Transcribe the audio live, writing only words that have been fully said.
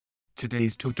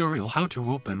Today's tutorial: how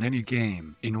to open any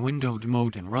game in windowed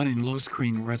mode and run in low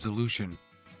screen resolution.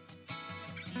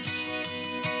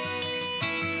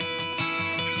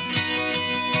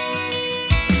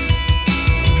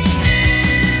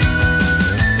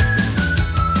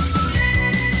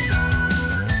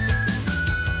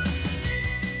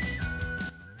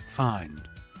 Find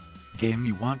game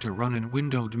you want to run in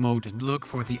windowed mode and look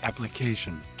for the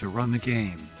application to run the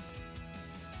game.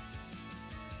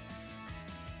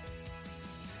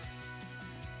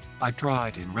 I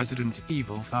tried in Resident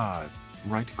Evil 5.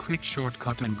 Right-click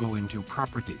shortcut and go into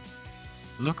Properties.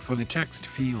 Look for the text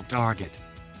field Target.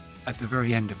 At the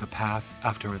very end of the path,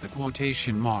 after the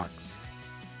quotation marks,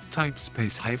 type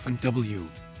 --W.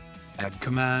 Add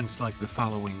commands like the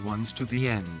following ones to the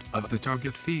end of the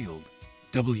target field: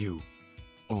 W,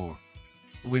 or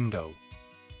Window,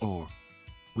 or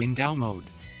Window mode.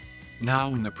 Now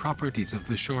in the properties of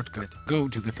the shortcut, go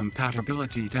to the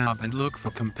Compatibility tab and look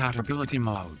for Compatibility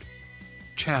mode.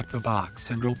 Check the box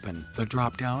and open the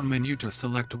drop-down menu to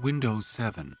select Windows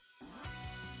 7.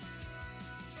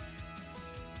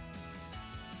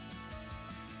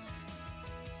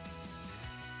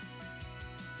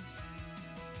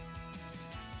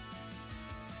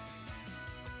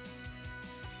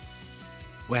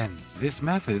 When this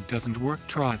method doesn't work,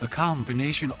 try the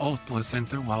combination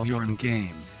Alt+Enter while you're in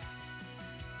game.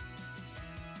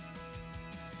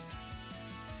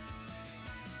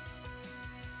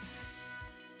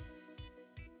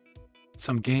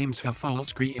 Some games have full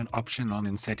screen option on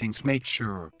in settings. Make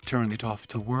sure turn it off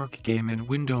to work game in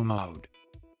window mode.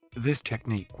 This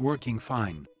technique working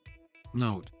fine.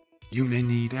 Note: you may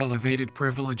need elevated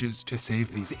privileges to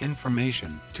save these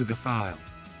information to the file.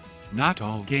 Not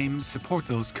all games support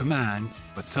those commands,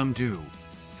 but some do.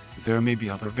 There may be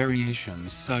other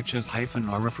variations such as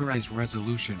 -or reference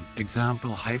resolution,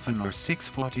 example -or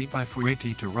 640 by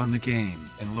 480 to run the game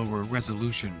in lower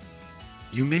resolution.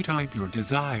 You may type your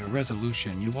desired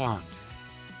resolution you want.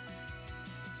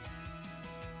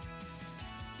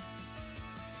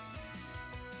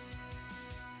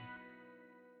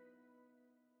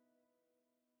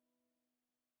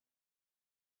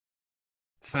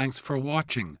 Thanks for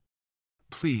watching.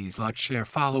 Please like, share,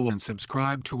 follow and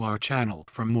subscribe to our channel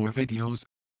for more videos.